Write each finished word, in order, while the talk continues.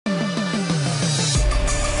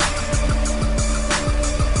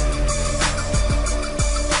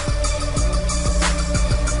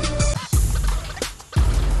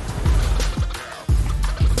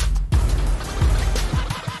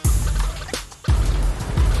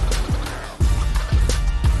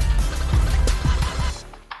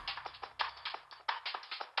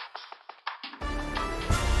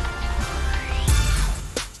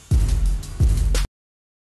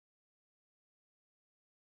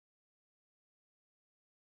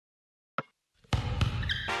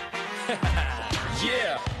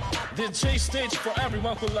DJ stage for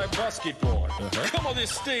everyone who like basketball. Come on this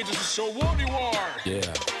stage to show what you are. Yeah.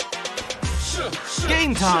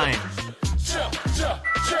 Game time. Start.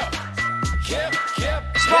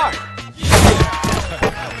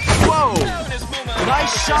 Whoa.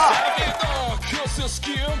 Nice shot.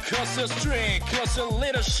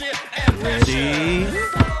 Ready.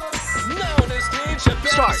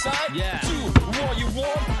 Start.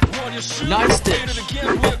 Nice dish.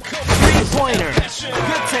 Three-pointer.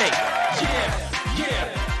 Good take.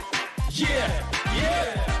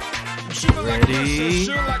 Ready.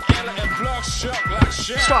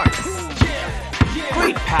 Start.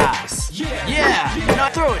 Great pass. Yeah. Now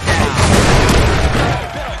throw it down.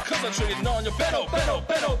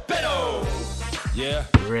 Yeah.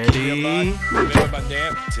 Ready. Remember my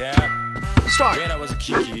name? Tap. Start. When I was a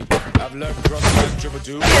kiki, I've learned cross like dribble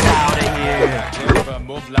do. Get out of here. If I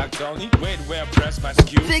move like Tony, wait where I press my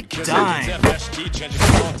skew. Thick dime.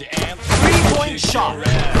 3-point shot.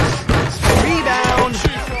 Rebound.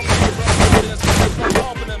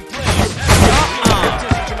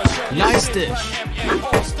 Nice dish.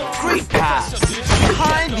 Great pass.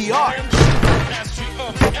 Behind the arc.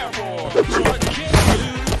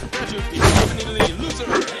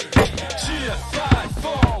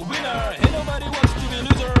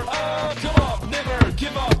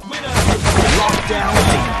 Lockdown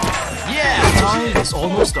deep. Yeah, time is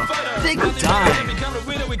almost up. Big dime.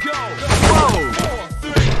 Whoa.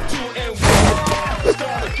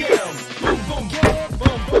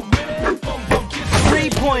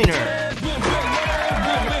 Three-pointer.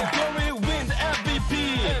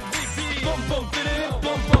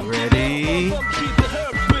 Ready.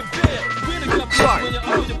 Start.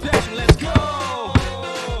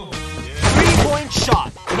 Three-point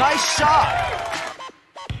shot. Nice shot.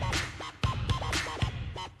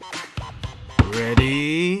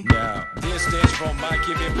 Ready. Now, this stage for my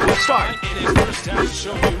giving. Start. It is first time to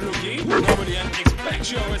show you looking. Nobody expects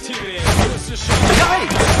your activity. Just to show you.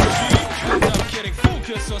 Nice. I'm not kidding.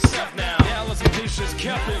 Focus on self now. Now let's be just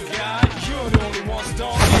careful, guy. You're the only one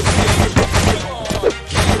star.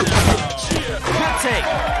 Good take.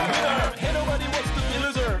 Nobody wants to be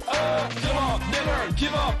loser. Come on, never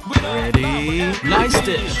give up. Ready. Nice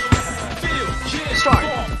dish. Start.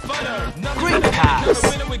 Great pass.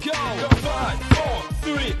 5, 4,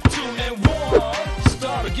 3, 2, and 1.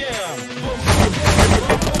 Start again.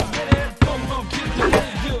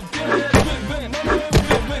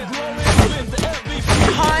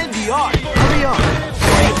 Behind the arc. Hurry up.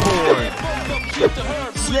 Great board.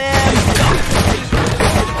 Slam dunk.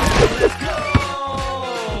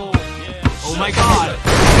 Oh my god.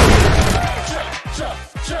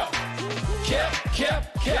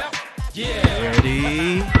 Yeah.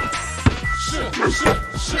 Ready.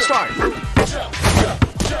 Start.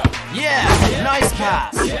 Yeah, nice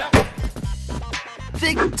pass.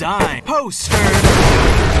 Big dime. Poster.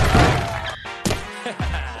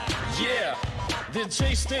 Yeah.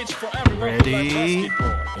 DJ stage for everyone. Ready.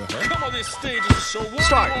 Come on this stage to show what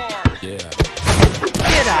Start. you are. Yeah.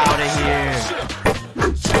 Get out of here.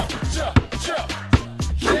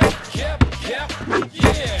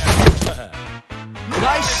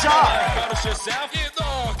 Nice shot.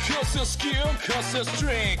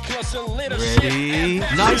 Ready.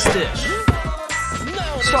 Nice dish.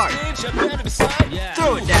 Start.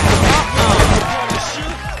 Throw it down.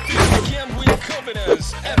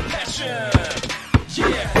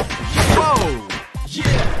 Whoa.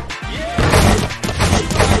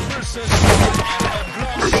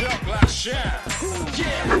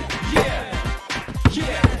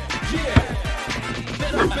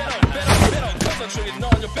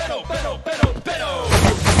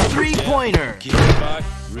 Three-pointer.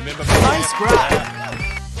 Nice grab.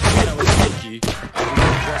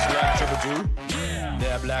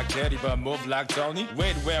 Black Teddy, but move like Tony.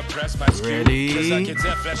 Wait where I press my skew. Ready. Cause I can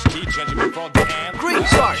flash key changing before the end. Great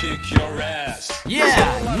start. Kick your ass.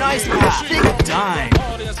 Yeah, nice pass. Big dime.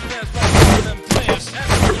 Nice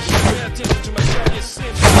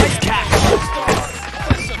catch.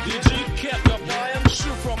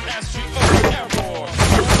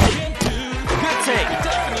 Good take.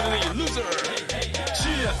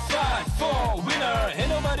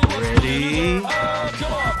 Ready.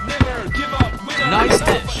 Nice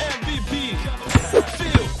dish.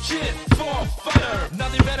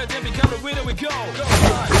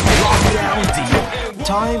 Lockdown deep.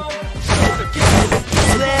 Time.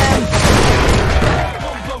 Slam.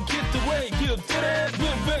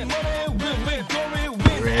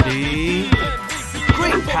 Ready.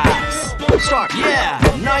 Great pass. Start. Yeah,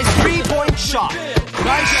 nice three-point shot.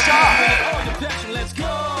 Nice shot.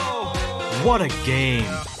 What a game.